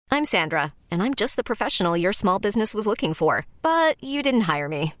I'm Sandra, and I'm just the professional your small business was looking for. But you didn't hire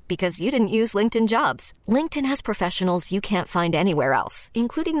me because you didn't use LinkedIn Jobs. LinkedIn has professionals you can't find anywhere else,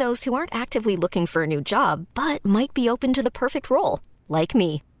 including those who aren't actively looking for a new job, but might be open to the perfect role, like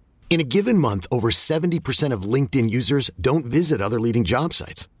me. In a given month, over 70% of LinkedIn users don't visit other leading job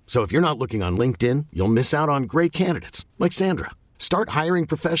sites. So if you're not looking on LinkedIn, you'll miss out on great candidates like Sandra. Start hiring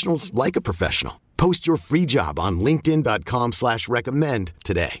professionals like a professional. Post your free job on linkedin.com/recommend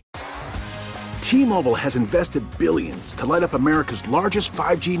today. T-Mobile has invested billions to light up America's largest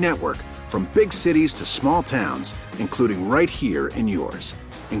 5G network, from big cities to small towns, including right here in yours.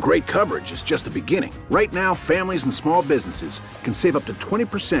 And great coverage is just the beginning. Right now, families and small businesses can save up to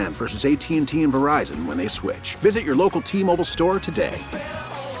 20% versus AT&T and Verizon when they switch. Visit your local T-Mobile store today.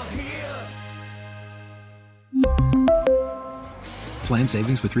 Plan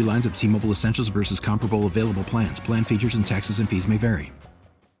savings with 3 lines of T-Mobile Essentials versus comparable available plans. Plan features and taxes and fees may vary.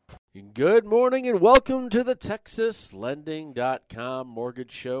 Good morning and welcome to the TexasLending.com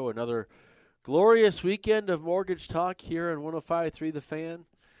Mortgage Show. Another glorious weekend of mortgage talk here on 105.3 The Fan.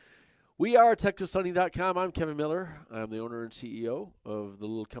 We are TexasLending.com. I'm Kevin Miller. I'm the owner and CEO of the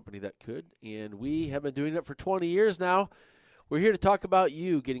little company that could, and we have been doing it for 20 years now. We're here to talk about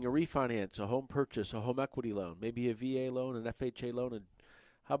you getting a refinance, a home purchase, a home equity loan, maybe a VA loan, an FHA loan, and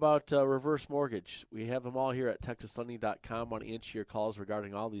how about reverse mortgage? We have them all here at TexasLending.com. Want to answer your calls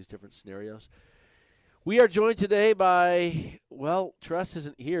regarding all these different scenarios. We are joined today by, well, Tress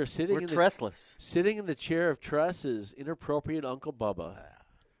isn't here. We're Tressless. Sitting in the chair of Tress is inappropriate Uncle Bubba.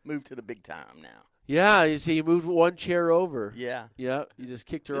 Moved to the big time now. Yeah, you see, you moved one chair over. Yeah. Yeah, you just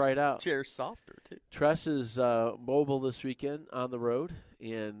kicked her right out. This chair's softer, too. Tress is mobile this weekend on the road,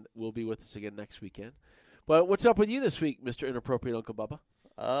 and will be with us again next weekend. But what's up with you this week, Mr. Inappropriate Uncle Bubba?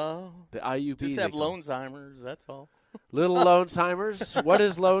 The IUB. Just have Loansheimer's, that's all. Little Loansheimer's. What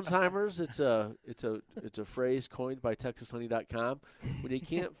is Loansheimer's? It's a phrase coined by TexasLending.com when you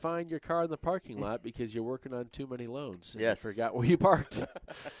can't find your car in the parking lot because you're working on too many loans. And yes. You forgot where you parked.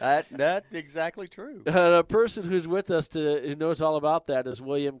 That's exactly true. A person who's with us who knows all about that is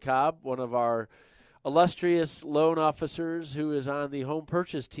William Cobb, one of our illustrious loan officers who is on the home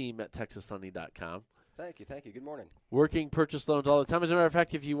purchase team at TexasLending.com. Thank you. Thank you. Good morning. Working purchase loans all the time. As a matter of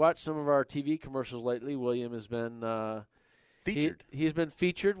fact, if you watch some of our TV commercials lately, William has been featured. He's been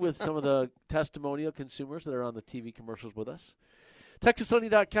featured with some of the testimonial consumers that are on the TV commercials with us.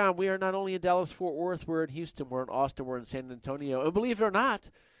 TexasLending.com. We are not only in Dallas-Fort Worth, we're in Houston, we're in Austin, we're in San Antonio. And believe it or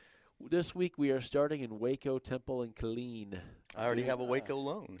not, this week we are starting in Waco, Temple, and Killeen. I already have a Waco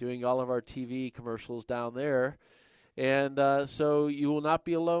loan. Doing all of our TV commercials down there. And so you will not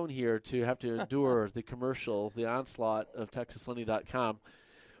be alone here to have to endure the commercial, the onslaught of TexasLending.com.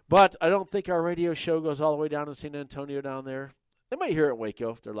 But I don't think our radio show goes all the way down to San Antonio down there. They might hear it in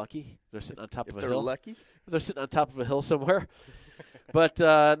Waco if they're lucky. They're sitting on top of a hill. If they're lucky? If they're sitting on top of a hill somewhere. But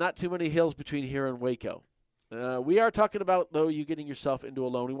not too many hills between here and Waco. We are talking about, though, you getting yourself into a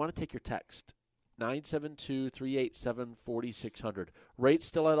loan. We want to take your text, 972-387-4600. Rates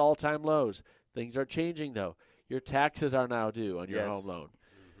still at all-time lows. Things are changing, though. Your taxes are now due on your home loan.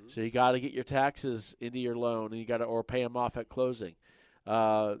 Mm-hmm. So you got to get your taxes into your loan, and you got to or pay them off at closing.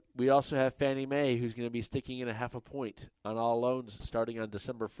 We also have Fannie Mae, who's going to be sticking in a 0.5 point on all loans starting on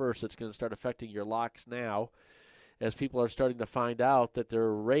December 1st. It's going to start affecting your locks now as people are starting to find out that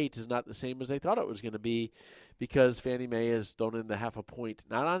their rate is not the same as they thought it was going to be because Fannie Mae has thrown in the 0.5 point,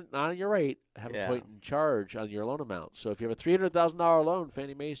 not on your rate, 0.5 point in charge on your loan amount. So if you have a $300,000 loan,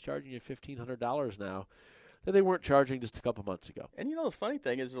 Fannie Mae is charging you $1,500 now that they weren't charging just a couple months ago. And the funny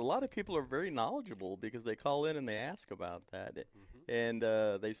thing is a lot of people are very knowledgeable because they call in and they ask about that. Mm-hmm. And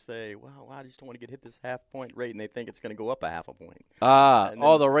they say, well, I just don't want to get hit this 0.5 point rate, and they think it's going to go up a 0.5 point.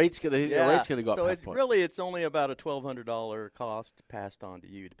 The rate's going to go up so a 0.5 point. It's only about a $1,200 cost passed on to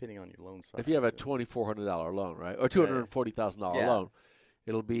you, depending on your loan size. If you have a $2,400 loan, right, or $240,000 loan,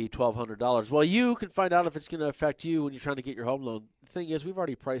 it'll be $1,200. Well, you can find out if it's going to affect you when you're trying to get your home loan. The thing is, we've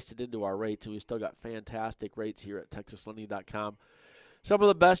already priced it into our rates, and we've still got fantastic rates here at TexasLending.com. Some of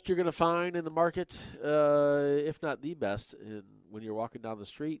the best you're going to find in the market, if not the best. And when you're walking down the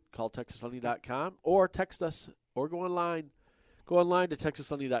street, call TexasLending.com or text us or go online. Go online to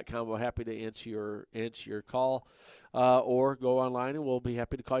TexasLending.com. We're happy to answer your call or go online, and we'll be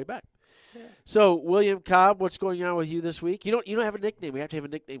happy to call you back. Yeah. So, William Cobb, what's going on with you this week? You don't have a nickname. We have to have a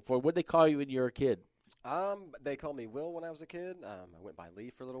nickname for it. What did they call you when you were a kid? They called me Will when I was a kid. I went by Lee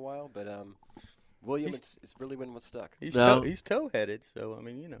for a little while, but William, it's really when what's stuck. He's toe-headed, so,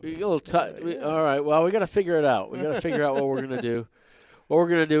 You're a little all right, well, we got to figure it out. We got to figure out what we're going to do.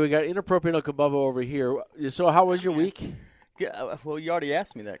 We got Inappropriate Uncle Bubba over here. So how was your week? Yeah, well, you already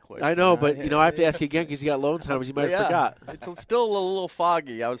asked me that question. I know, but I have to ask you again because you got loan time, you might have forgot. It's still a little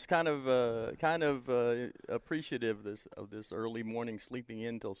foggy. I was kind of appreciative of this early morning sleeping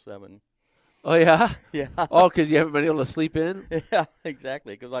in till 7. Oh yeah, yeah. Oh, because you haven't been able to sleep in. Yeah,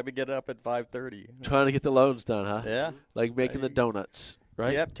 exactly. Because I've been getting up at 5:30. Trying to get the loans done, huh? Yeah. Like making the donuts,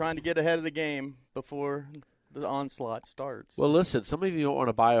 right? Yep. Trying to get ahead of the game before the onslaught starts. Well, listen, some of you don't want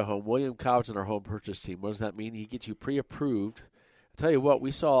to buy a home. William Cobb's in our home purchase team. What does that mean? He gets you pre-approved. I'll tell you what,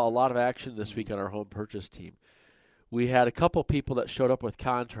 we saw a lot of action this week on our home purchase team. We had a couple people that showed up with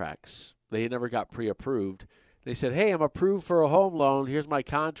contracts. They never got pre-approved. They said, hey, I'm approved for a home loan. Here's my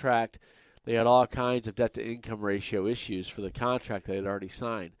contract. They had all kinds of debt-to-income ratio issues for the contract they had already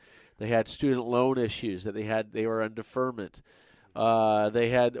signed. They had student loan issues that they were on deferment. They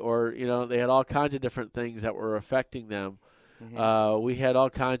had all kinds of different things that were affecting them. Mm-hmm. We had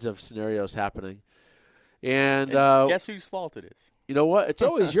all kinds of scenarios happening. And guess whose fault it is? You know what? It's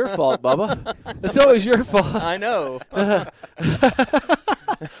always your fault, Bubba. It's always your fault. I know.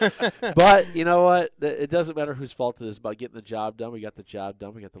 But you know what? It doesn't matter whose fault it is about getting the job done. We got the job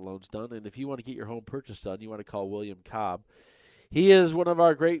done. We got the loans done. And if you want to get your home purchase done, you want to call William Cobb. He is one of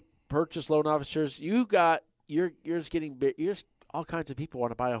our great purchase loan officers. You're getting big. All kinds of people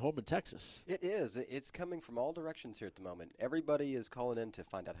want to buy a home in Texas. It is. It's coming from all directions here at the moment. Everybody is calling in to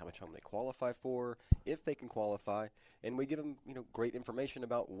find out how much home they qualify for, if they can qualify, and we give them, great information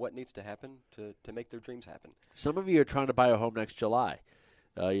about what needs to happen to make their dreams happen. Some of you are trying to buy a home next July.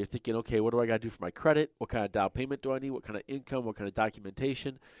 You're thinking, okay, what do I got to do for my credit? What kind of down payment do I need? What kind of income? What kind of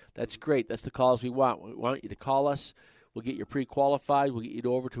documentation? That's great. That's the calls we want. We want you to call us. We'll get you pre-qualified. We'll get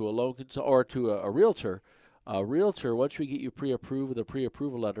you over to a loan or to a realtor. A realtor, once we get you pre-approved with a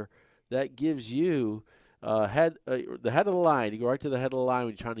pre-approval letter, that gives you the head of the line. You go right to the head of the line when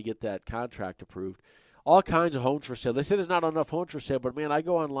you're trying to get that contract approved. All kinds of homes for sale. They say there's not enough homes for sale, but, man, I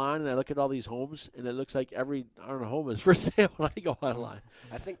go online and I look at all these homes, and it looks like every home is for sale when I go online.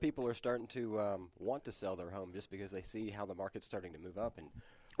 I think people are starting to want to sell their home just because they see how the market's starting to move up. And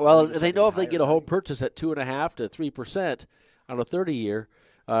they know if they get a home purchase at 2.5% to 3% on a 30-year.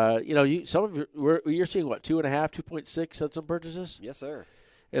 Some of you're seeing what, 2.5%, 2.6% on some purchases? Yes, sir.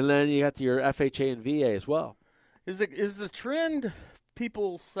 And then you got your FHA and VA as well. Is the trend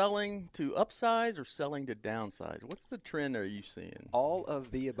people selling to upsize or selling to downsize? What's the trend are you seeing? All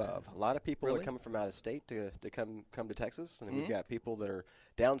of the above. A lot of people Really? are coming from out of state to come to Texas, and then we've got people that are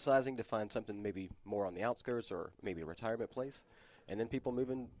downsizing to find something maybe more on the outskirts or maybe a retirement place, and then people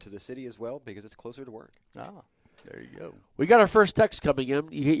moving to the city as well because it's closer to work. Ah. There you go. We got our first text coming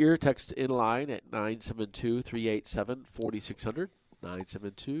in. You get your text in line at 972-387-4600.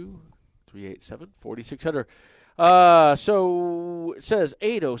 972-387-4600. So it says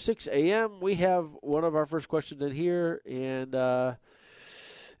 8:06 a.m. We have one of our first questions in here, and it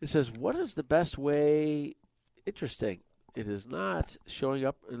says, what is the best way? Interesting. It is not showing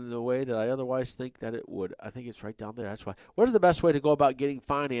up in the way that I otherwise think that it would. I think it's right down there. That's why. What is the best way to go about getting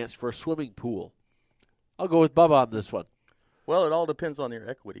financed for a swimming pool? I'll go with Bubba on this one. Well, it all depends on your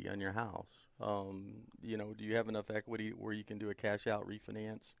equity on your house. Do you have enough equity where you can do a cash-out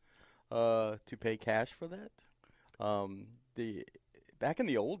refinance to pay cash for that? Back in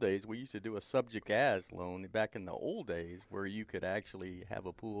the old days, we used to do a subject-as loan back in the old days where you could actually have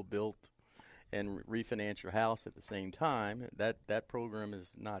a pool built and refinance your house at the same time. That program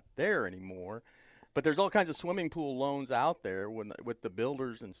is not there anymore. But there's all kinds of swimming pool loans out there with the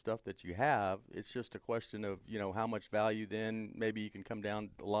builders and stuff that you have. It's just a question of, how much value then. Maybe you can come down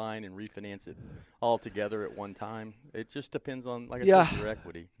the line and refinance it all together at one time. It just depends on, like I said, your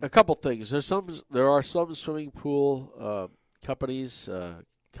equity. A couple things. There are some swimming pool companies,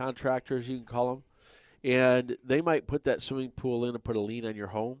 contractors, you can call them, and they might put that swimming pool in and put a lien on your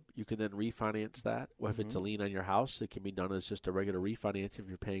home. You can then refinance that. Well, if it's a lien on your house, it can be done as just a regular refinance if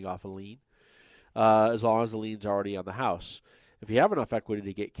you're paying off a lien. As long as the lien's already on the house. If you have enough equity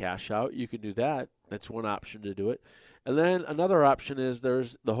to get cash out, you can do that. That's one option to do it. And then another option is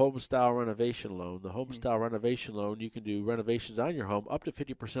there's the home-style renovation loan. The home-style renovation loan, you can do renovations on your home up to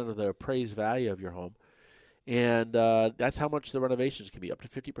 50% of the appraised value of your home. And that's how much the renovations can be, up to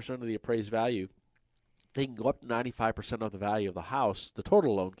 50% of the appraised value. They can go up to 95% of the value of the house. The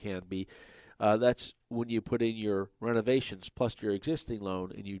total loan can be. That's when you put in your renovations plus your existing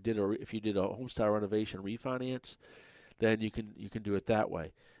loan, and if you did a home-style renovation refinance, then you can do it that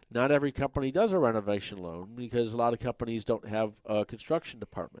way. Not every company does a renovation loan because a lot of companies don't have a construction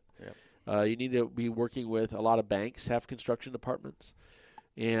department. Yep. You need to be working with a lot of banks have construction departments,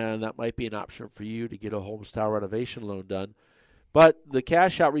 and that might be an option for you to get a home-style renovation loan done. But the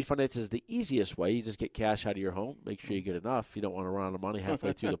cash out refinance is the easiest way. You just get cash out of your home. Make sure you get enough. You don't want to run out of money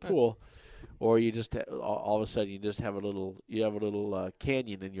halfway through the pool, or you just all of a sudden you just have a little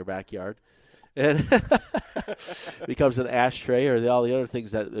canyon in your backyard, and becomes an ashtray or all the other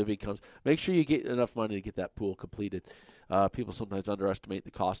things that it becomes. Make sure you get enough money to get that pool completed. People sometimes underestimate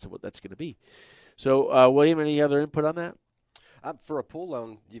the cost of what that's going to be. So, William, any other input on that? For a pool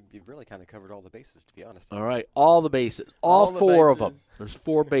loan, you've really kind of covered all the bases, to be honest. All right, all the bases. All four of them. There's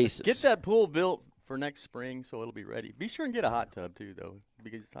 4 bases. Get that pool built for next spring so it'll be ready. Be sure and get a hot tub, too, though,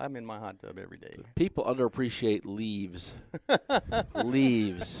 because I'm in my hot tub every day. People underappreciate leaves.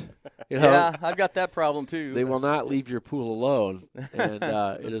 Leaves. Yeah, I've got that problem, too. They will not leave your pool alone. And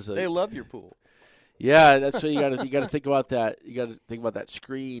it is they love your pool. Yeah, that's what you got to think about that. You got to think about that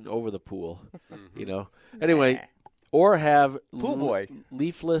screen over the pool, Anyway, or have pool boy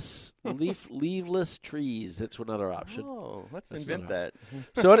leafless trees. That's another option. Oh, let's invent that.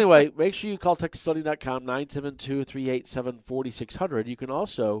 So anyway, make sure you call TexasSunny.com 972-387-4600. You can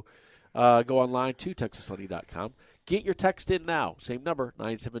also go online to TexasSunny.com. Get your text in now. Same number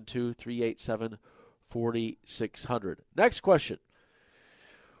 972-387-4600. Next question.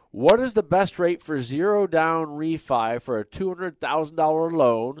 What is the best rate for zero down refi for a $200,000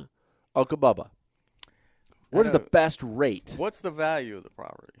 loan, Uncle Bubba? What is the best rate? What's the value of the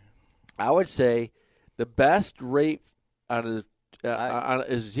property? I would say the best rate on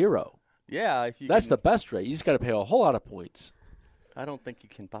is zero. Yeah. That's the best rate. You just got to pay a whole lot of points. I don't think you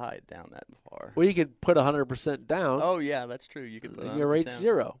can buy it down that far. Well, you can put 100% down. Oh, yeah, that's true. You can put 100%. Your rate's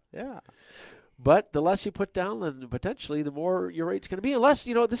zero. Yeah. But the less you put down, then potentially the more your rate's going to be. Unless,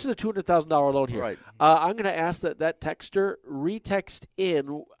 this is a $200,000 loan here. Right. I'm going to ask that texter retext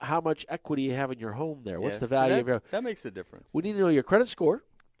in how much equity you have in your home there. What's the value of your – that makes a difference. We need to know your credit score.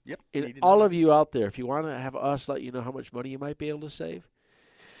 Yep. And all of you out there, if you want to have us let you know how much money you might be able to save,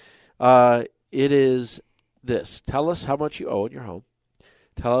 it is this. Tell us how much you owe in your home.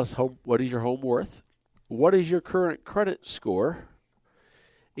 Tell us what is your home worth. What is your current credit score?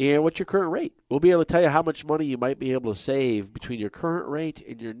 And what's your current rate? We'll be able to tell you how much money you might be able to save between your current rate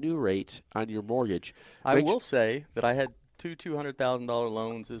and your new rate on your mortgage. I will say that I had two $200,000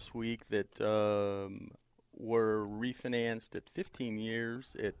 loans this week that were refinanced at 15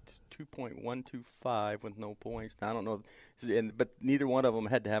 years at 2.125 with no points. Now, I don't know, but neither one of them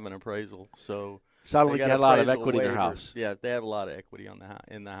had to have an appraisal. So sounded like they had a lot of equity in their house. Yeah, they have a lot of equity in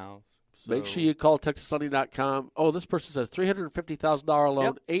the house. So. Make sure you call TexasSunny.com. Oh, this person says $350,000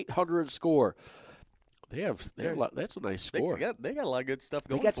 loan, 800 score. That's a nice score. They got a lot of good stuff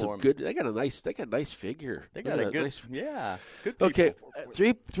going for them. They got a nice figure. They got a good, nice, good people. Okay,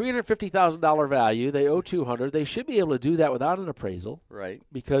 $350,000 value. They owe $200,000. They should be able to do that without an appraisal, right?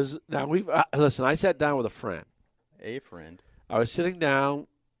 Because now listen. I sat down with a friend. I was sitting down.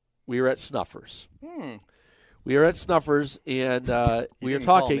 We were at Snuffers. We were at Snuffers, and we were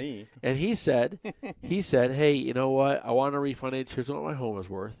talking, and he said, hey, you know what? I want to refinance. Here's what my home is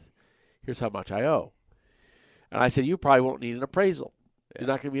worth. Here's how much I owe. And I said, you probably won't need an appraisal. Yeah. You're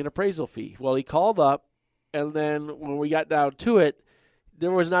not going to be an appraisal fee. Well, he called up, and then when we got down to it, there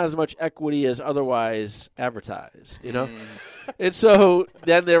was not as much equity as otherwise advertised, And so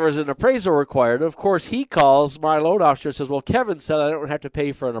then there was an appraisal required. Of course, he calls my loan officer and says, well, Kevin said I don't have to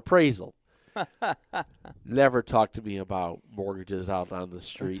pay for an appraisal. Never talk to me about mortgages out on the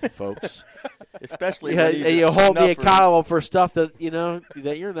street, folks. Especially and you hold me accountable for stuff that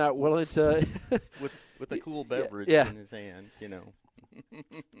that you're not willing to. with a cool beverage in his hand,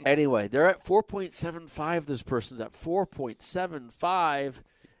 Anyway, they're at 4.75. This person's at 4.75,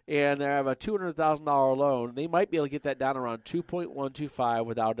 and they have a $200,000 loan. They might be able to get that down around 2.125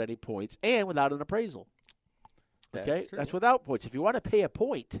 without any points and without an appraisal. Okay, that's without points. If you want to pay a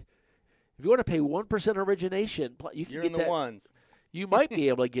point. If you want to pay 1% origination, you can You're get in the ones. You might be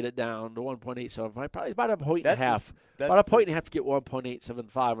able to get it down to 1.875, probably about a point and a half. About a point and a half to get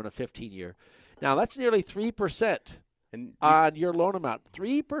 1.875 on a 15-year. Now, that's nearly 3% on your loan amount.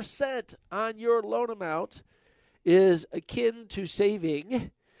 3% on your loan amount is akin to saving.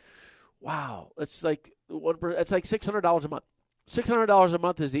 Wow, it's like $600 a month. $600 a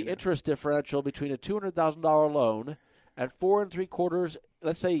month is the interest differential between a $200,000 loan at 4 3/4.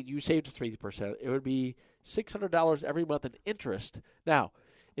 Let's say you saved 3%. It would be $600 every month in interest. Now,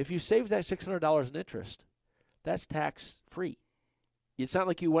 if you save that $600 in interest, that's tax-free. It's not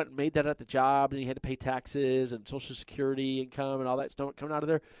like you went and made that at the job and you had to pay taxes and Social Security income and all that stuff coming out of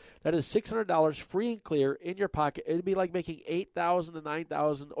there. That is $600 free and clear in your pocket. It would be like making $8,000 to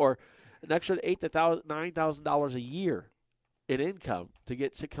 $9,000 or an extra $8,000 to $9,000 a year in income to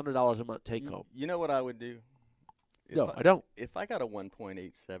get $600 a month take home. You know what I would do? No, I don't. If I got a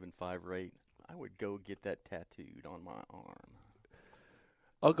 1.875 rate, I would go get that tattooed on my arm.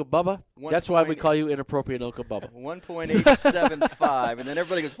 Uncle Bubba? That's why we call you inappropriate Uncle Bubba. 1.875, and then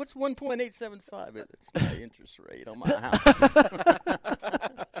everybody goes, what's 1.875? It's my interest rate on my house.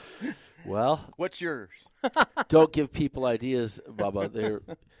 Well. What's yours? Don't give people ideas, Bubba.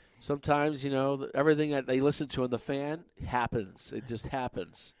 Sometimes, everything that they listen to on the fan happens. It just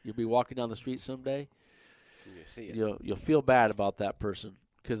happens. You'll be walking down the street someday. You see it. You'll feel bad about that person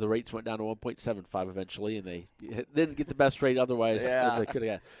because the rates went down to 1.75 eventually, and they didn't get the best rate otherwise they could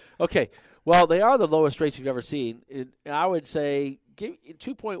have got. Okay, well, they are the lowest rates you've ever seen. I would say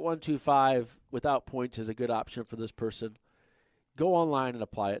 2.125 without points is a good option for this person. Go online and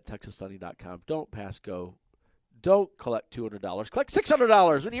apply at TexasLending.com. Don't pass go. Don't collect $200. Collect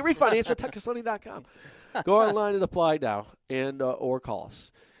 $600 when you refinance at TexasLending.com. Go online and apply now, and or call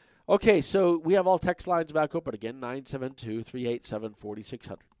us. Okay, so we have all text lines back open again,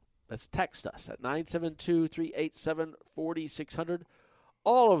 972-387-4600. That's text us at 972-387-4600.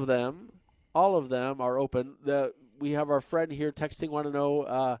 All of them are open. We have our friend here texting, want to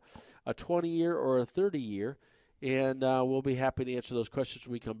know a 20-year or a 30-year, and we'll be happy to answer those questions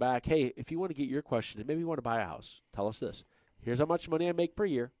when we come back. Hey, if you want to get your question and maybe you want to buy a house, tell us this. Here's how much money I make per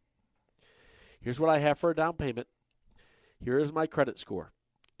year. Here's what I have for a down payment. Here is my credit score.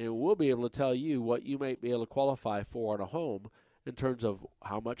 And we'll be able to tell you what you might be able to qualify for on a home in terms of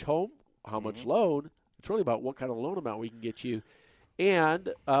how much home, how much loan. It's really about what kind of loan amount we can get you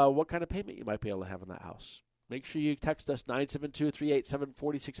and what kind of payment you might be able to have on that house. Make sure you text us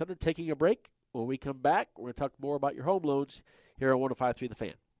 972-387-4600. Taking a break. When we come back, we're going to talk more about your home loans here on 105.3 The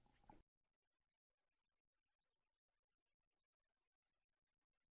Fan.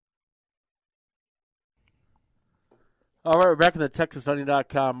 All right, we're back in the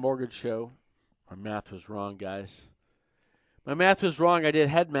TexasLending.com mortgage show. My math was wrong, guys. My math was wrong. I did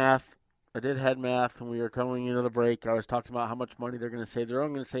head math when we were coming into the break. I was talking about how much money they're going to save. They're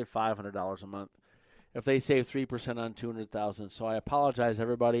only going to save $500 a month if they save 3% on $200,000. So I apologize,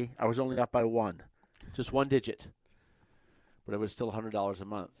 everybody. I was only off by one, just one digit, but it was still $100 a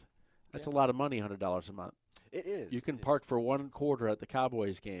month. That's a lot of money, $100 a month. It is. You can park for one quarter at the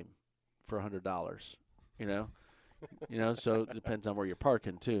Cowboys game for $100. So it depends on where you're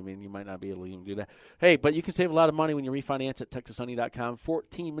parking, too. I mean, you might not be able to even do that. Hey, but you can save a lot of money when you refinance at TexasLending.com.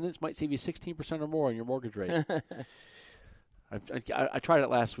 14 minutes might save you 16% or more on your mortgage rate. I tried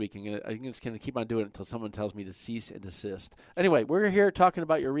it last week, and I'm just going to keep on doing it until someone tells me to cease and desist. Anyway, we're here talking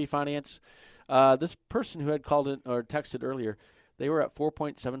about your refinance. This person who had called in or texted earlier, they were at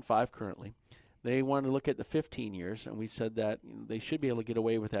 4.75 currently. They wanted to look at the 15 years, and we said that they should be able to get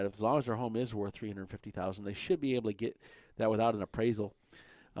away with that. As long as their home is worth $350,000, they should be able to get that without an appraisal.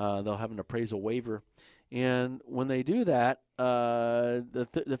 They'll have an appraisal waiver. And when they do that, the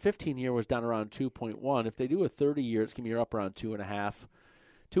 15-year was down around 2.1. If they do a 30-year, it's going to be up around 2.5.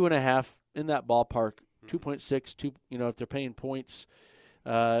 2.5 in that ballpark, 2.6, 2, if they're paying points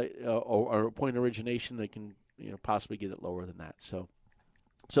or point origination, they can possibly get it lower than that. So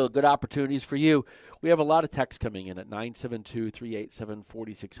good opportunities for you. We have a lot of texts coming in at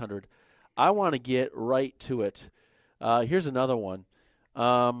 972-387-4600. I want to get right to it. Here's another one.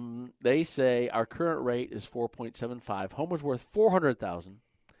 They say our current rate is 4.75. Home was worth $400,000,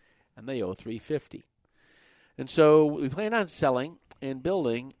 and they owe $350,000. And so we plan on selling and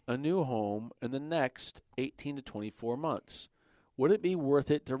building a new home in the next 18 to 24 months. Would it be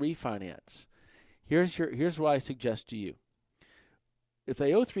worth it to refinance? Here's what I suggest to you. If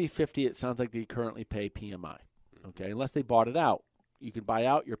they owe $350,000, it sounds like they currently pay PMI. Okay, unless they bought it out. You can buy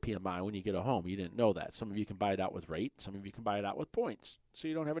out your PMI when you get a home. You didn't know that. Some of you can buy it out with rate. Some of you can buy it out with points. So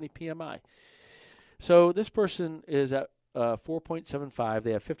you don't have any PMI. So this person is at 4.75.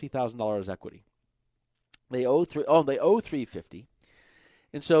 They have $50,000 equity. They owe $350,000.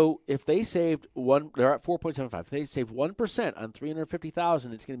 And so if they saved they're at 4.75. If they saved 1% on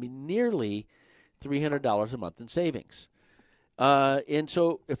 $350,000, it's going to be nearly $300 a month in savings. And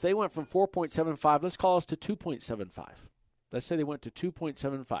so if they went from 4.75, let's call us to 2.75. Let's say they went to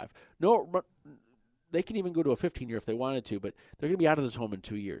 2.75. No, they can even go to a 15-year if they wanted to, but they're going to be out of this home in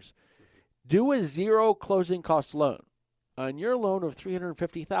 2 years. Do a zero closing cost loan. On your loan of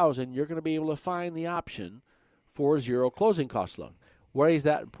 $350,000, you're going to be able to find the option for a zero closing cost loan. Why is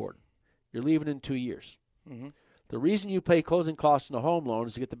that important? You're leaving in 2 years. Mm-hmm. The reason you pay closing costs in a home loan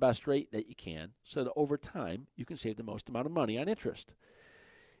is to get the best rate that you can so that over time you can save the most amount of money on interest.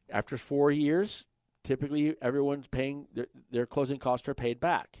 After 4 years, typically everyone's paying their closing costs are paid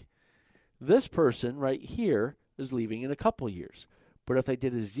back. This person right here is leaving in a couple years. But if they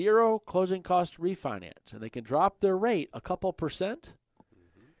did a zero closing cost refinance and they can drop their rate a couple percent,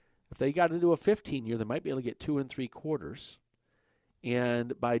 if they got to do a 15-year, they might be able to get 2 3/4.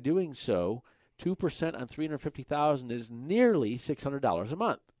 And by doing so, 2% on $350,000 is nearly $600 a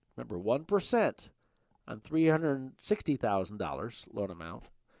month. Remember, 1% on $360,000 loan amount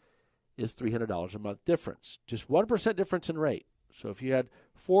is $300 a month difference. Just 1% difference in rate. So if you had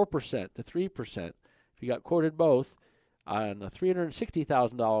 4% to 3%, if you got quoted both on a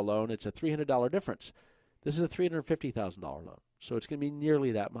 $360,000 loan, it's a $300 difference. This is a $350,000 loan, so it's going to be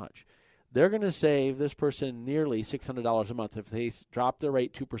nearly that much. They're going to save this person nearly $600 a month if they drop their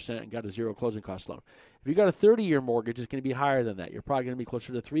rate 2% and got a zero closing cost loan. If you got a 30-year mortgage, it's going to be higher than that. You're probably going to be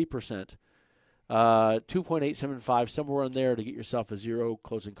closer to 3%, 2.875, somewhere in there to get yourself a zero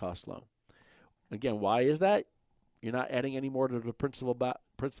closing cost loan. Again, why is that? You're not adding any more to the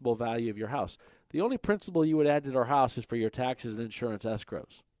principal value of your house. The only principal you would add to our house is for your taxes and insurance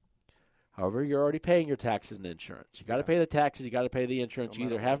escrows. However, you're already paying your taxes and insurance. You got to pay the taxes. You got to pay the insurance. You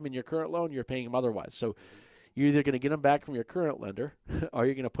either have them in your current loan, or you're paying them otherwise. So you're either going to get them back from your current lender, or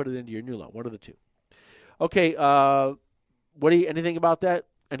you're going to put it into your new loan. One of the two. Okay. Anything about that?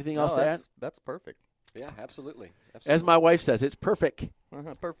 Anything else to add? That's perfect. Yeah, absolutely. As my wife says, it's perfect.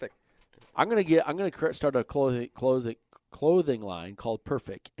 Perfect. I'm gonna start a clothing line called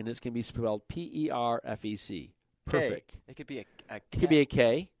Perfect, and it's gonna be spelled P-E-R-F-E-C. Perfect. It could be a K. It could be a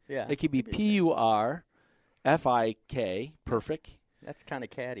K. Yeah. It could be P-U-R-F-I-K. Perfect. That's kind of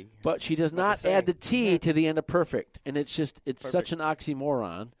catty. But she does not add the T to the end of perfect, and it's such an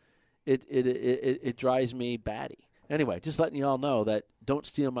oxymoron. It drives me batty. Anyway, just letting you all know that don't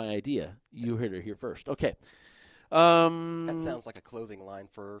steal my idea. You heard it here first. Okay. That sounds like a clothing line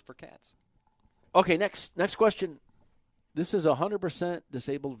for cats. Okay, next question. This is a 100%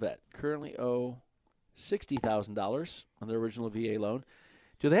 disabled vet. Currently owe $60,000 on their original VA loan.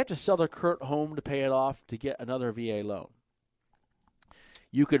 Do they have to sell their current home to pay it off to get another VA loan?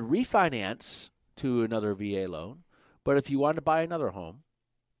 You could refinance to another VA loan, but if you want to buy another home,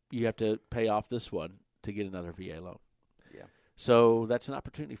 you have to pay off this one to get another VA loan. Yeah. So that's an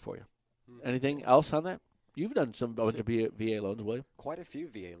opportunity for you. Anything else on that? You've done a bunch of VA loans, William. Quite a few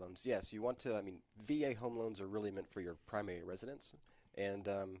VA loans, yes. You want to, VA home loans are really meant for your primary residence, and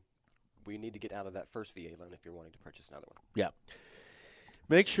we need to get out of that first VA loan if you're wanting to purchase another one. Yeah.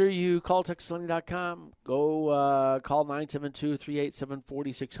 Make sure you call TexasLending.com. Go call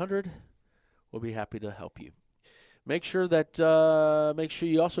 972-387-4600. We'll be happy to help you. Make sure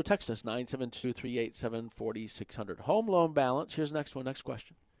you also text us 972-387-4600. Home loan balance. Here's the next one. Next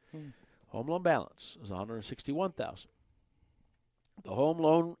question. Home loan balance is $161,000. The home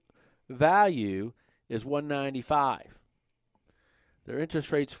loan value is $195,000. Their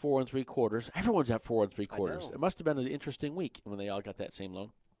interest rate's 4 3/4. Everyone's at 4 3/4. It must have been an interesting week when they all got that same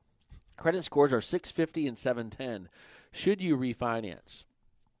loan. Credit scores are 650 and 710. Should you refinance?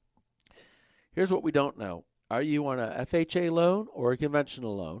 Here's what we don't know. Are you on a FHA loan or a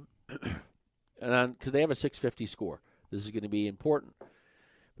conventional loan? And because they have a 650 score. This is going to be important.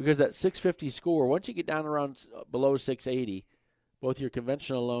 Because that 650 score, once you get down around below 680, both your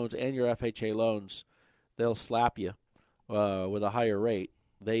conventional loans and your FHA loans, they'll slap you with a higher rate.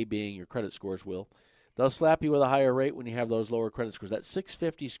 They being your credit scores will. They'll slap you with a higher rate when you have those lower credit scores. That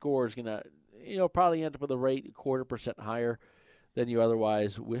 650 score is going to, probably end up with a rate 0.25% higher than you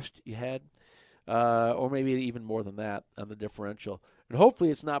otherwise wished you had, or maybe even more than that on the differential. And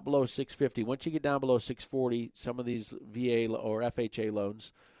hopefully it's not below 650. Once you get down below 640, some of these VA or FHA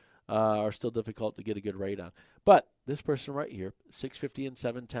loans are still difficult to get a good rate on. But this person right here, 650 and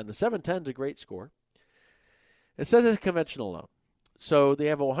 710. The 710 is a great score. It says it's a conventional loan. So they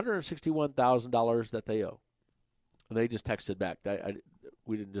have $161,000 that they owe. And they just texted back.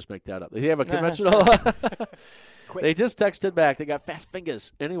 We didn't just make that up. They have a conventional. They just texted back. They got fast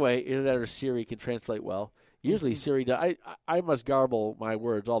fingers. Anyway, Internet or Siri can translate well. Usually Siri does. I must garble my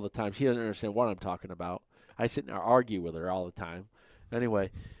words all the time. She doesn't understand what I'm talking about. I sit and argue with her all the time. Anyway,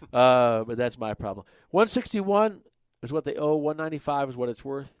 but that's my problem. 161 is what they owe. 195 is what it's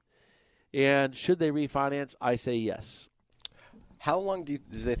worth. And should they refinance? I say yes. How long do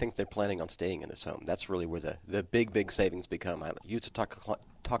they think they're planning on staying in this home? That's really where the big savings become. I used to talk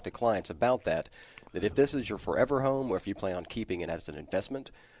to clients about that if this is your forever home or if you plan on keeping it as an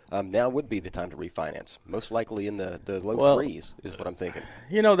investment, now would be the time to refinance. Most likely in the low threes is what I'm thinking.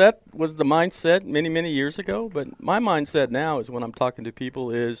 That was the mindset many, many years ago. But my mindset now is when I'm talking to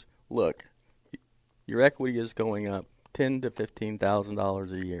people is, look, your equity is going up $10,000 to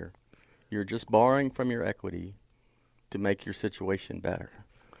 $15,000 a year. You're just borrowing from your equity to make your situation better.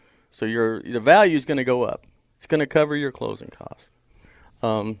 So the value is going to go up. It's going to cover your closing costs.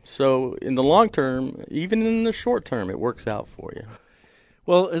 So in the long term, even in the short term, it works out for you.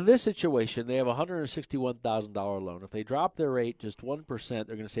 Well, in this situation, they have a $161,000 loan. If they drop their rate just 1%,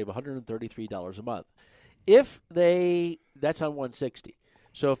 they're going to save $133 a month. That's on 160.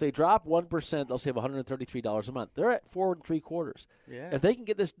 So if they drop 1%, they'll save $133 a month. They're at 4 3/4. Yeah. If they can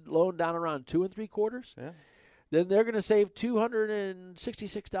get this loan down around 2 3/4, then they're going to save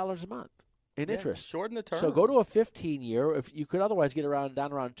 $266 a month in interest. Shorten the term. So go to a 15-year. If you could otherwise get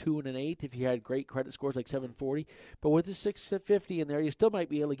down around 2 1/8 if you had great credit scores like 740. But with the 650 in there, you still might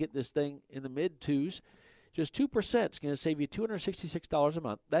be able to get this thing in the mid twos. Just 2% is going to save you $266 a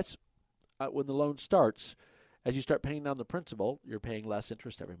month. That's when the loan starts. As you start paying down the principal, you're paying less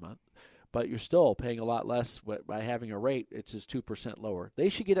interest every month. But you're still paying a lot less by having a rate. It's just 2% lower. They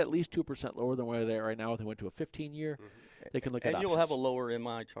should get at least 2% lower than where they are right now if they went to a 15-year. They can look at options. And you'll have a lower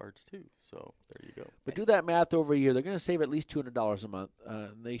MI charge, too. So there you go. But do that math over a year. They're going to save at least $200 a month.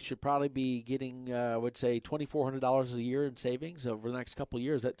 They should probably be getting, I would say, $2,400 a year in savings over the next couple of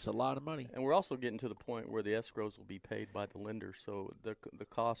years. That's a lot of money. And we're also getting to the point where the escrows will be paid by the lender, so the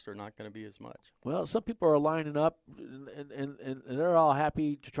costs are not going to be as much. Well, some people are lining up, and they're all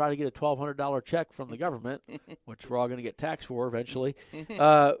happy to try to get a $1,200 check from the government, which we're all going to get taxed for eventually.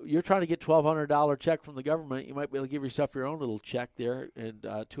 You're trying to get $1,200 check from the government. You might be able to give yourself your own little check there, and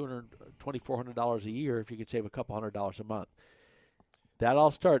 $2,400 a year if you could save a couple $100 a month. That all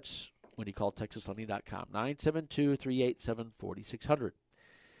starts when you call TexasLending.com, 972-387-4600.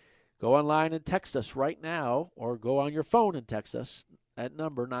 Go online and text us right now, or go on your phone and text us at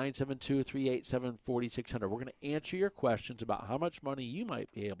number 972-387-4600. We're going to answer your questions about how much money you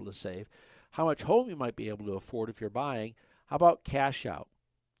might be able to save, how much home you might be able to afford if you're buying. How about cash out?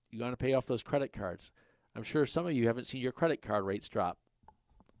 You want to pay off those credit cards. I'm sure some of you haven't seen your credit card rates drop.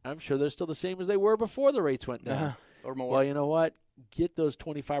 I'm sure they're still the same as they were before the rates went down. Or more. Well, you know what? Get those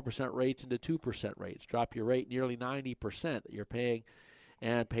 25% rates into 2% rates. Drop your rate nearly 90% that you're paying,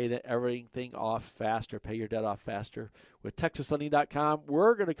 and pay everything off faster. Pay your debt off faster. With TexasLending.com,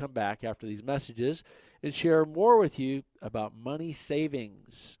 we're going to come back after these messages and share more with you about money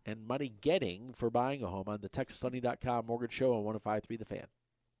savings and money getting for buying a home on the TexasLending.com Mortgage Show on 105.3 The Fan.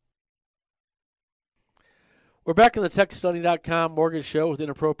 We're back on the TexasLending.com Mortgage Show with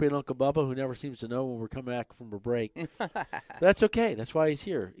Inappropriate Uncle Bubba, who never seems to know when we're coming back from a break. That's okay. That's why he's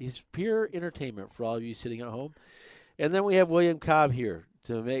here. He's pure entertainment for all of you sitting at home. And then we have William Cobb here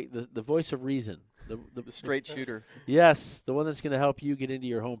to make the voice of reason. The straight shooter. Yes, the one that's going to help you get into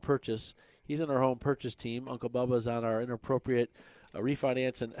your home purchase. He's on our home purchase team. Uncle Bubba's on our inappropriate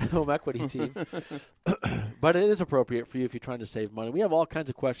refinance and home equity team. But it is appropriate for you if you're trying to save money. We have all kinds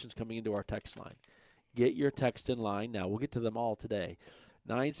of questions coming into our text line. Get your text in line now. We'll get to them all today.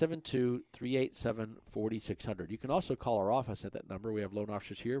 972-387-4600. You can also call our office at that number. We have loan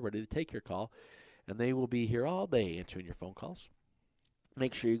officers here ready to take your call, and they will be here all day answering your phone calls.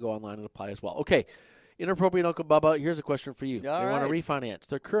 Make sure you go online and apply as well. Okay, Inappropriate Uncle Bubba, here's a question for you. They want to refinance.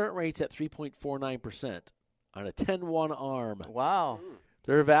 Their current rate's at 3.49% on a 10-1 ARM. Wow.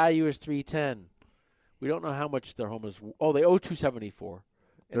 Their value is $310. We don't know how much their home is. Oh, they owe $274.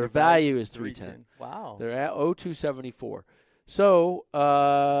 Their value is $310. Wow. They're at $274. So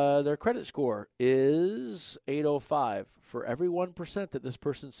their credit score is 805. For every 1% that this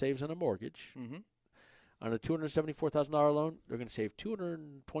person saves on a mortgage, on a $274,000 loan, they're going to save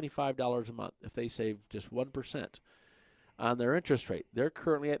 $225 a month if they save just 1% on their interest rate. They're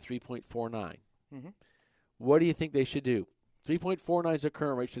currently at 3.49. What do you think they should do? 3.49 is their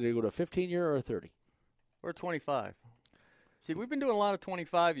current rate. Should they go to a 15-year or a 30? Or 25. See, we've been doing a lot of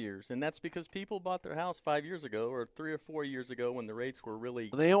 25 years, and that's because people bought their house 5 years ago or 3 or 4 years ago when the rates were really.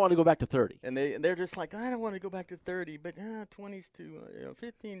 They don't want to go back to 30. And they're just like, I don't want to go back to 30, but 20's too,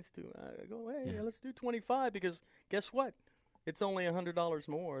 15's too. I go, hey, let's do 25 because guess what? It's only $100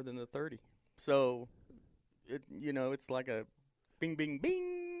 more than the 30. So, it's like a bing, bing,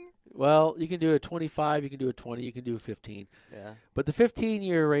 bing. Well, you can do a 25, you can do a 20, you can do a 15. Yeah. But the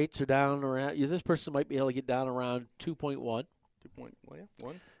 15-year rates are down around. This person might be able to get down around 2.1. 1.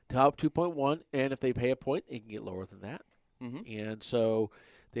 Top 2.1, and if they pay a point, they can get lower than that. And so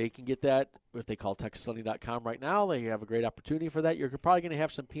they can get that if they call TexasLending.com right now. They have a great opportunity for that. You're probably going to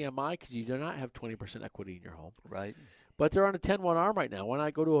have some PMI because you do not have 20% equity in your home. Right. But they're on a 10-1 ARM right now. Why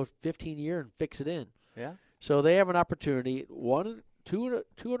not go to a 15-year and fix it in? Yeah. So they have an opportunity,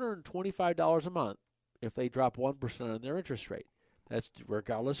 $225 a month if they drop 1% on their interest rate. That's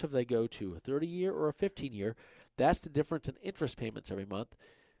regardless if they go to a 30-year or a 15-year. That's the difference in interest payments every month.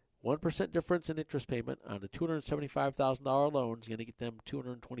 1% difference in interest payment on a $275,000 loan is going to get them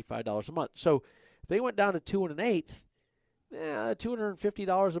 $225 a month. So if they went down to 2 1/8,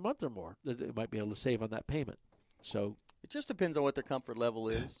 $250 a month or more that they might be able to save on that payment. So it just depends on what their comfort level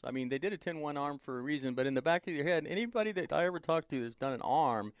is. I mean, they did a 10-1 arm for a reason, but in the back of your head, anybody that I ever talked to that's done an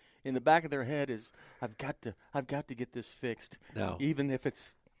arm, in the back of their head is, I've got to get this fixed. No. Even if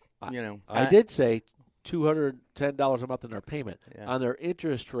it's, I did say $210 a month in their payment on their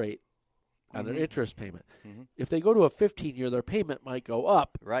interest rate, on their interest payment. Mm-hmm. If they go to a 15-year, their payment might go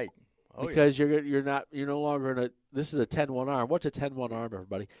up. Right. Because you're no longer in a. This is a 10-1 arm. What's a 10-1 arm,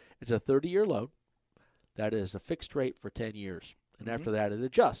 everybody? It's a 30-year loan. That is a fixed rate for 10 years, and after that it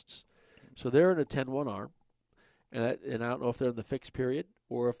adjusts. So they're in a 10-1 arm, and I don't know if they're in the fixed period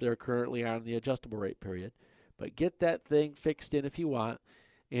or if they're currently on the adjustable rate period. But get that thing fixed in if you want,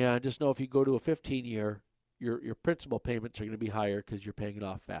 and just know if you go to a 15-year, your principal payments are going to be higher because you're paying it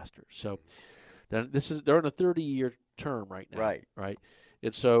off faster. So then they're in a 30-year term right now. Right.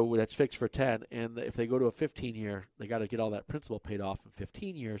 And so that's fixed for 10, and if they go to a 15-year, they got to get all that principal paid off in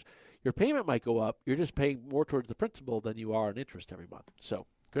 15 years. Your payment might go up. You're just paying more towards the principal than you are in interest every month. So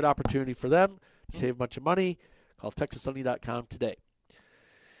good opportunity for them to save a bunch of money. Call TexasSunny.com today.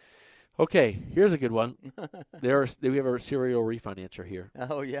 Okay, here's a good one. We have a serial refinancer here.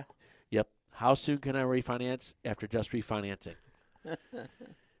 Oh, yeah. Yep. How soon can I refinance after just refinancing?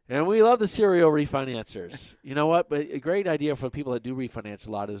 And we love the serial refinancers. You know what? But a great idea for people that do refinance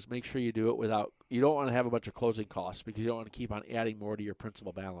a lot is make sure you do it without – you don't want to have a bunch of closing costs because you don't want to keep on adding more to your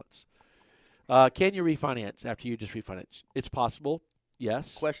principal balance. Can you refinance after you just refinance? It's possible,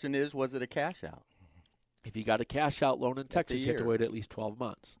 yes. Question is, was it a cash out? If you got a cash out loan in Texas, you have to wait at least 12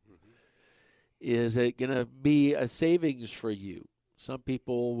 months. Mm-hmm. Is it going to be a savings for you? Some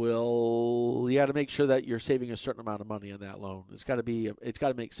people you got to make sure that you're saving a certain amount of money on that loan. It's got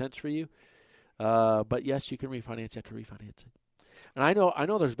to make sense for you. But yes, you can refinance after refinancing. And I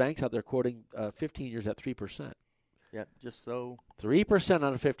know there's banks out there quoting 15 years at 3%. Yeah, just so 3%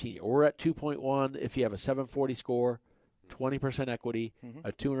 on a 15 year. We're at 2.1 if you have a 740 score, 20% equity,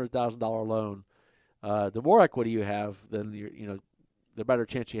 a $200,000 loan. The more equity you have, then the better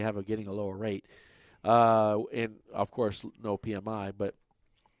chance you have of getting a lower rate. And, of course, no PMI, but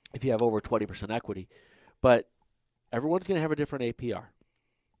if you have over 20% equity. But everyone's going to have a different APR.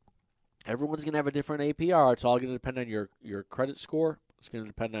 Everyone's going to have a different APR. It's all going to depend on your credit score. It's going to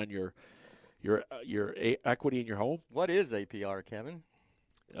depend on your equity in your home. What is APR, Kevin?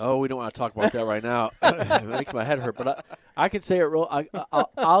 Oh, we don't want to talk about that right now. It makes my head hurt. But I can say it real.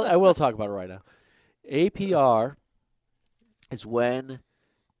 I will talk about it right now. APR is when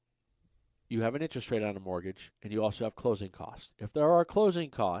you have an interest rate on a mortgage, and you also have closing costs. If there are closing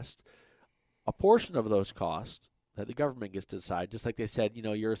costs, a portion of those costs that the government gets to decide, just like they said,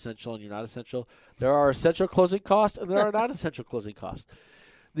 you're essential and you're not essential. There are essential closing costs, and there are non-essential closing costs.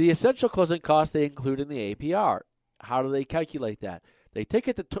 The essential closing costs they include in the APR. How do they calculate that? They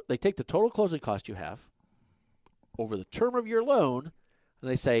take the total closing cost you have over the term of your loan, and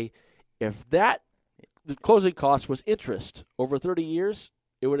they say if the closing cost was interest over 30 years,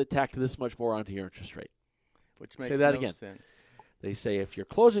 it would attack this much more onto your interest rate. Which makes say that no again. sense. They say if your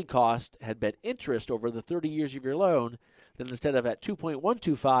closing cost had been interest over the 30 years of your loan, then instead of at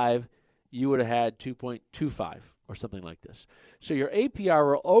 2.125, you would have had 2.25 or something like this. So your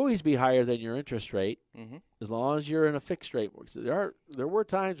APR will always be higher than your interest rate as long as you're in a fixed rate. There were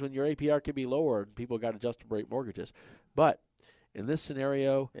times when your APR could be lower and people got adjustable rate mortgages. But in this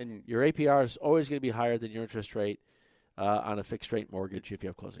scenario, your APR is always going to be higher than your interest rate on a fixed rate mortgage if you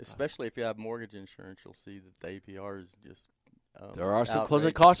have closing costs. Especially if you have mortgage insurance, you'll see that the APR is just there are some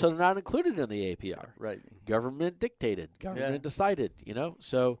closing costs that are not included in the APR. Right. Government dictated. Government decided,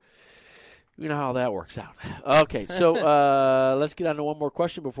 So you know how that works out. Okay, so let's get on to one more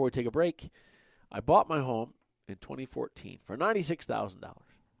question before we take a break. I bought my home in 2014 for $96,000.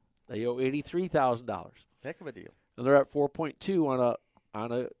 They owe $83,000. Heck of a deal. And they're at 4.2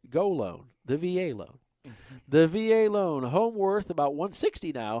 on a GO loan, the VA loan. The VA loan, home worth about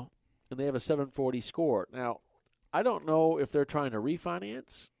 $160 now, and they have a 740 score. Now, I don't know if they're trying to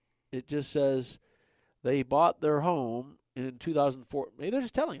refinance. It just says they bought their home in 2004. Maybe they're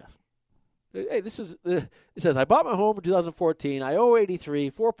just telling us. Hey, this is. It says I bought my home in 2014. I owe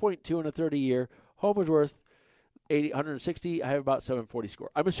 83, 4.2 in a 30-year. Home is worth 160. I have about 740 score.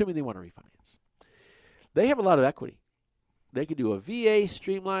 I'm assuming they want to refinance. They have a lot of equity. They could do a VA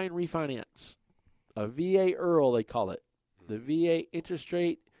streamline refinance. A VA EARL, they call it. The VA interest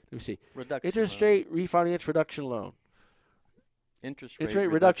rate, let me see. Interest rate refinance reduction loan. Interest rate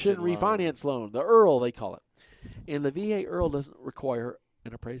reduction refinance loan. The EARL, they call it. And the VA EARL doesn't require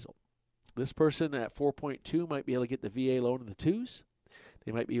an appraisal. This person at 4.2 might be able to get the VA loan in the twos.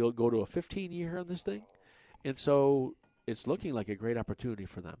 They might be able to go to a 15-year on this thing. And so it's looking like a great opportunity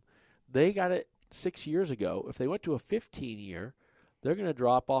for them. They got it 6 years ago. If they went to a 15-year, they're going to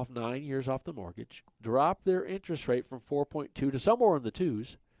drop off 9 years off the mortgage, drop their interest rate from 4.2 to somewhere in the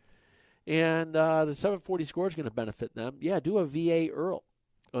 2s, and the 740 score is going to benefit them. Yeah, do a VA IRRRL.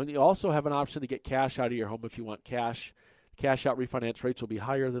 And you also have an option to get cash out of your home if you want cash. Cash out refinance rates will be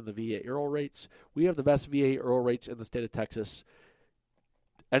higher than the VA IRRRL rates. We have the best VA IRRRL rates in the state of Texas.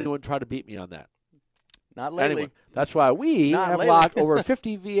 Anyone try to beat me on that? Not lately. Anyway, that's why we Not have lately. locked over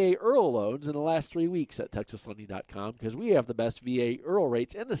 50 VA IRRRL loans in the last 3 weeks at TexasLending.com because we have the best VA IRRRL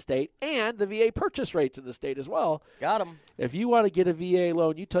rates in the state and the VA purchase rates in the state as well. Got them. If you want to get a VA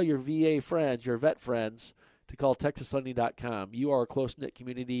loan, you tell your VA friends, your vet friends, to call TexasLending.com. You are a close-knit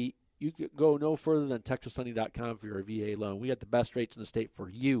community. You could go no further than TexasLending.com for your VA loan. We got the best rates in the state for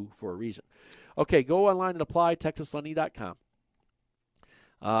you for a reason. Okay, go online and apply, TexasLending.com.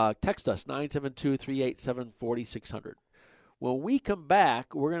 Text us, 972-387-4600. When we come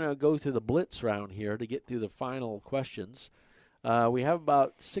back, we're going to go through the blitz round here to get through the final questions. We have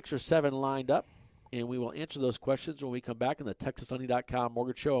about 6 or 7 lined up, and we will answer those questions when we come back in the TexasLending.com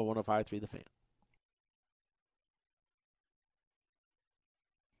Mortgage Show on 105.3 The Fan.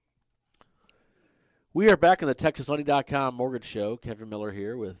 We are back in the TexasLending.com Mortgage Show. Kevin Miller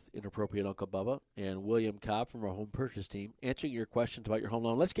here with Inappropriate Uncle Bubba and William Cobb from our home purchase team answering your questions about your home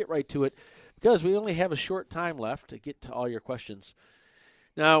loan. Let's get right to it because we only have a short time left to get to all your questions.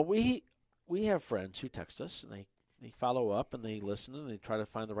 Now, we have friends who text us, and they follow up, and they listen, and they try to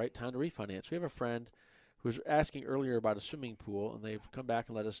find the right time to refinance. We have a friend who was asking earlier about a swimming pool, and they've come back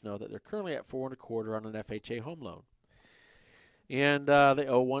and let us know that they're currently at 4.25% on an FHA home loan. And they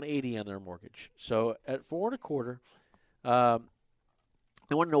owe $180 on their mortgage. So at 4.25%,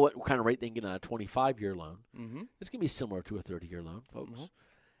 they want to know what kind of rate they can get on a 25-year loan. Mm-hmm. It's going to be similar to a 30-year loan, folks.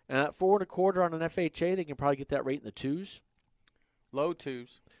 Mm-hmm. And at 4.25% on an FHA, they can probably get that rate in the 2s. Low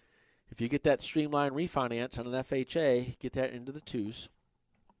 2s. If you get that streamlined refinance on an FHA, get that into the 2s.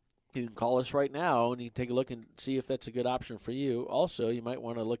 You can call us right now, and you can take a look and see if that's a good option for you. Also, you might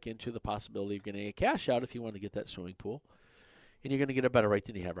want to look into the possibility of getting a cash out if you want to get that swimming pool. And you're going to get a better rate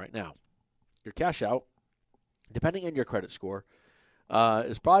than you have right now. Your cash out, depending on your credit score,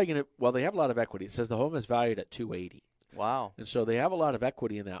 is probably going to, well, they have a lot of equity. It says the home is valued at $280. Wow. And so they have a lot of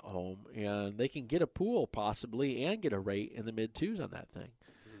equity in that home, and they can get a pool possibly and get a rate in the mid-2s on that thing.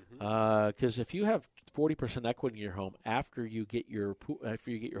 Because if you have 40% equity in your home after you get your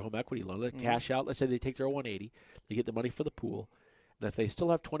home equity loan, let cash out, let's say they take their 180, they get the money for the pool, and if they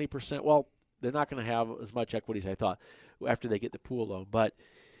still have 20%, well, they're not going to have as much equity as I thought after they get the pool loan, but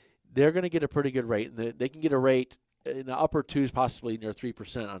they're going to get a pretty good rate. And they can get a rate in the upper 2s, possibly near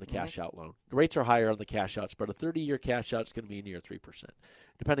 3% on a cash-out loan. The rates are higher on the cash-outs, but a 30-year cash-out is going to be near 3%,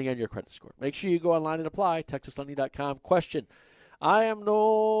 depending on your credit score. Make sure you go online and apply, TexasLending.com. Question, I am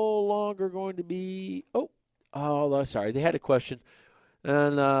no longer going to be sorry, they had a question.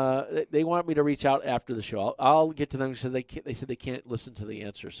 And they want me to reach out after the show. I'll get to them because they said they can't listen to the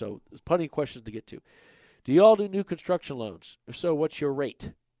answer. So there's plenty of questions to get to. Do you all do new construction loans? If so, what's your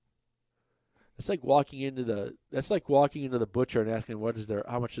rate? It's like walking into the butcher and asking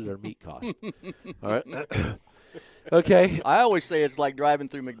how much does their meat cost? All right. Okay. I always say it's like driving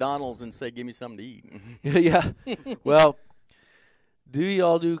through McDonald's and say, "Give me something to eat." Yeah. Well, do you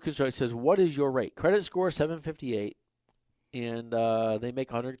all do construction? It says, what is your rate? Credit score 758. And they make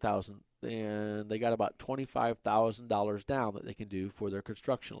 $100,000, and they got about $25,000 down that they can do for their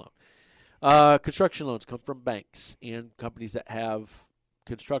construction loan. Construction loans come from banks and companies that have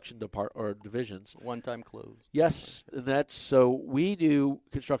construction divisions. One-time close. Yes, and so we do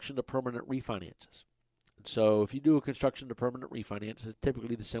construction to permanent refinances. So if you do a construction to permanent refinance, it's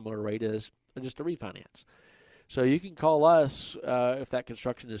typically the similar rate as just a refinance. So you can call us if that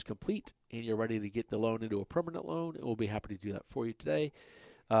construction is complete and you're ready to get the loan into a permanent loan, and we'll be happy to do that for you today.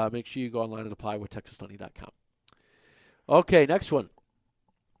 Make sure you go online and apply with TexasLending.com. Okay, next one.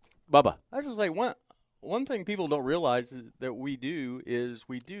 Bubba. I was just like, one thing people don't realize is that we do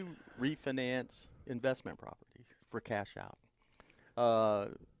refinance investment properties for cash out.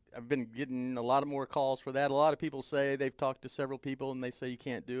 I've been getting a lot of more calls for that. A lot of people say they've talked to several people, and they say you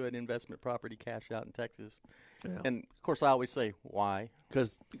can't do an investment property cash out in Texas. Yeah. And, of course, I always say, why?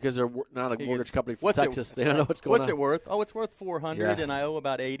 Because they're not a mortgage company from Texas. They don't know what's going on. What's it worth? Oh, it's worth $400, and I owe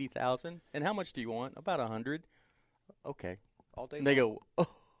about $80,000. And how much do you want? About $100. Okay. All day. And they go, oh,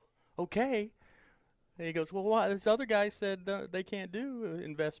 okay. And he goes, well, why? This other guy said they can't do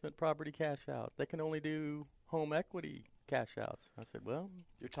investment property cash out. They can only do home equity cash outs. I said, well,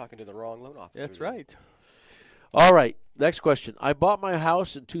 you're talking to the wrong loan officer. That's right. All right. Next question. I bought my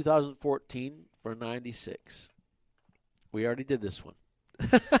house in 2014 for $96,000. We already did this one.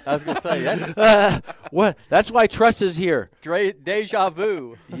 I was going to say, that's what? That's why trust is here. Deja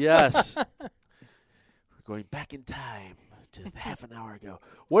vu. Yes. We're going back in time to half an hour ago.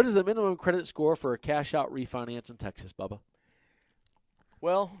 What is the minimum credit score for a cash-out refinance in Texas, Bubba?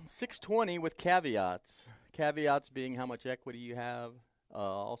 Well, 620 with caveats. Caveats being how much equity you have,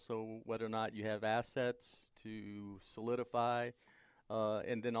 also whether or not you have assets to solidify,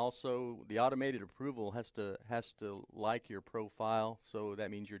 and then also the automated approval has to like your profile. So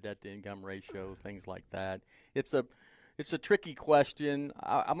that means your debt-to-income ratio, things like that. It's a tricky question.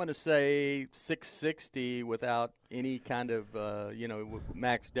 I'm going to say 660 without any kind of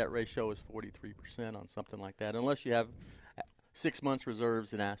max debt ratio is 43% on something like that, unless you have 6 months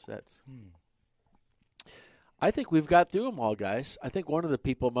reserves and assets. I think we've got through them all, guys. I think one of the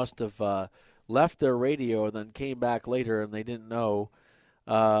people must have left their radio and then came back later, and they didn't know.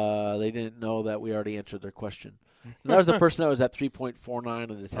 They didn't know that we already answered their question. And that was the person that was at 3.49 on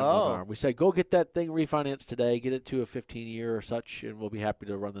the 10-month arm. We said, go get that thing refinanced today, get it to a 15-year or such, and we'll be happy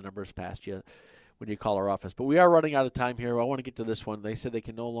to run the numbers past you when you call our office. But we are running out of time here. I want to get to this one. They said they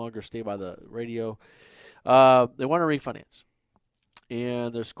can no longer stay by the radio. They want to refinance.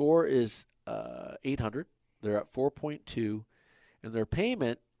 And their score is 800. They're at 4.2, and their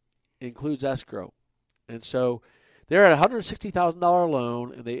payment includes escrow. And so they're at a $160,000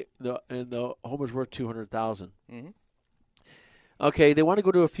 loan, and the home is worth $200,000. Mm-hmm. Okay, they want to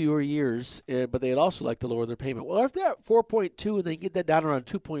go to a fewer years, but they'd also like to lower their payment. Well, if they're at 4.2 and they get that down around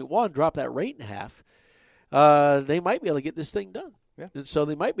 2.1, drop that rate in half, they might be able to get this thing done. Yeah. And so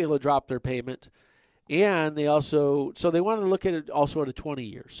they might be able to drop their payment. And they also, so they want to look at it also at a 20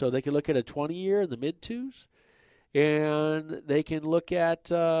 year. So they can look at a 20 year in the mid twos, and they can look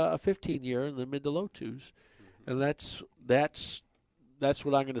at a 15 year in the mid to low twos. And that's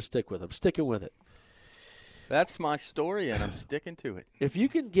what I'm going to stick with. I'm sticking with it. That's my story, and I'm sticking to it. If you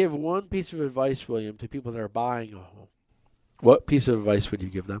can give one piece of advice, William, to people that are buying a home, what piece of advice would you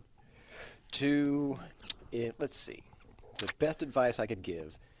give them? Let's see. The best advice I could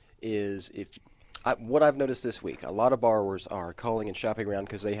give is what I've noticed this week, a lot of borrowers are calling and shopping around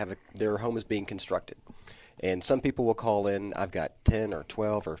because their home is being constructed. And some people will call in, I've got 10 or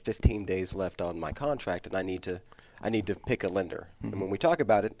 12 or 15 days left on my contract, and I need to pick a lender. Mm-hmm. And when we talk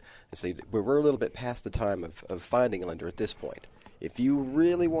about it, I say we're a little bit past the time of finding a lender at this point. If you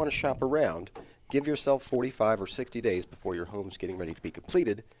really want to shop around, give yourself 45 or 60 days before your home's getting ready to be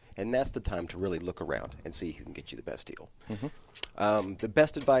completed, and that's the time to really look around and see who can get you the best deal. Mm-hmm. The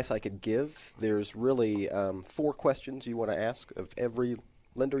best advice I could give, there's really 4 questions you want to ask of every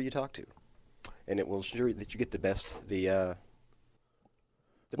lender you talk to, and it will ensure that you get the best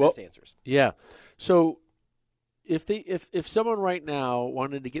best answers. Yeah. So if someone right now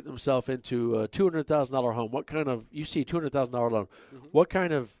wanted to get themselves into a $200,000 home, what kind of, you see $200,000 loan, mm-hmm. what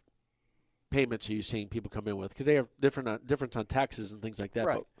kind of payments are you seeing people come in with? Because they have difference on taxes and things like that.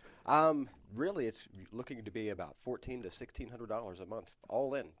 Right. Really, it's looking to be about $1,400 to $1,600 a month,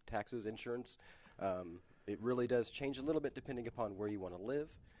 all in, taxes, insurance. It really does change a little bit depending upon where you want to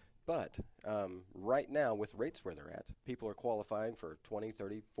live. But right now, with rates where they're at, people are qualifying for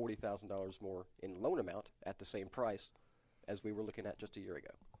 $20,000, $30,000, $40,000 more in loan amount at the same price as we were looking at just a year ago.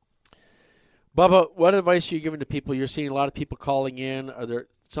 Bubba, what advice are you giving to people? You're seeing a lot of people calling in. Are there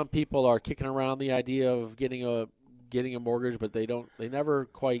some people are kicking around the idea of getting a mortgage, but they never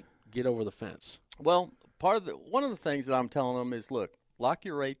quite get over the fence? Well, one of the things that I'm telling them is, look, lock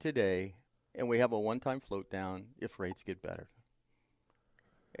your rate today, and we have a one-time float down if rates get better.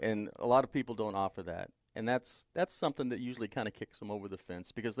 And a lot of people don't offer that. And that's something that usually kind of kicks them over the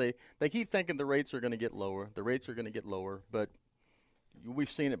fence because they keep thinking the rates are going to get lower. The rates are going to get lower, but we've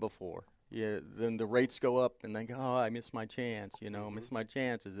seen it before. Yeah, then the rates go up and they go, oh, I missed my chance. Mm-hmm. Missed my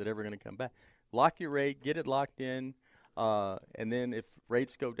chance. Is it ever going to come back? Lock your rate, get it locked in, and then if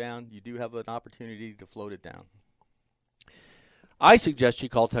rates go down, you do have an opportunity to float it down. I suggest you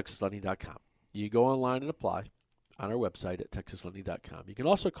call TexasLending.com. You go online and apply on our website at TexasLending.com. You can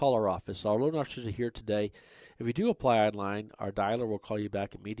also call our office. Our loan officers are here today. If you do apply online, our dialer will call you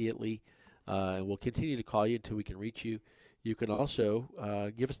back immediately, and we'll continue to call you until we can reach you. You can also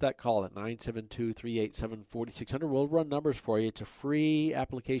give us that call at 972-387-4600. We'll run numbers for you. It's a free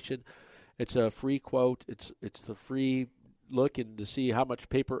application. It's a free quote. It's the free look and to see how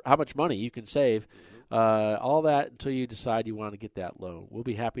much money you can save. All that until you decide you want to get that loan. We'll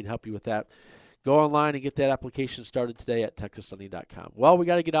be happy to help you with that. Go online and get that application started today at TexasLending.com. Well, we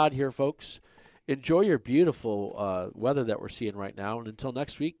got to get out of here, folks. Enjoy your beautiful weather that we're seeing right now. And until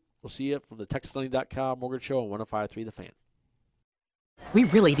next week, we'll see you from the TexasLending.com Mortgage Show on 105.3 The Fan. We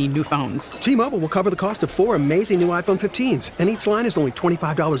really need new phones. T-Mobile will cover the cost of 4 amazing new iPhone 15s, and each line is only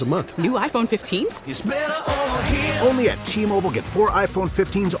 $25 a month. New iPhone 15s? It's better over here. Only at T-Mobile, get 4 iPhone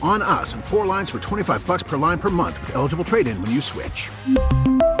 15s on us and 4 lines for $25 per line per month with eligible trade-in when you switch.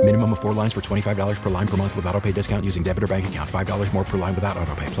 Minimum of 4 lines for $25 per line per month with autopay discount using debit or bank account. $5 more per line without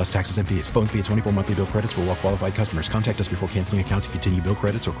autopay, plus taxes and fees. Phone fee at 24 monthly bill credits for well-qualified customers. Contact us before canceling account to continue bill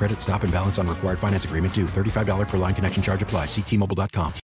credits or credit stop and balance on required finance agreement due. $35 per line connection charge applies. See T-Mobile.com.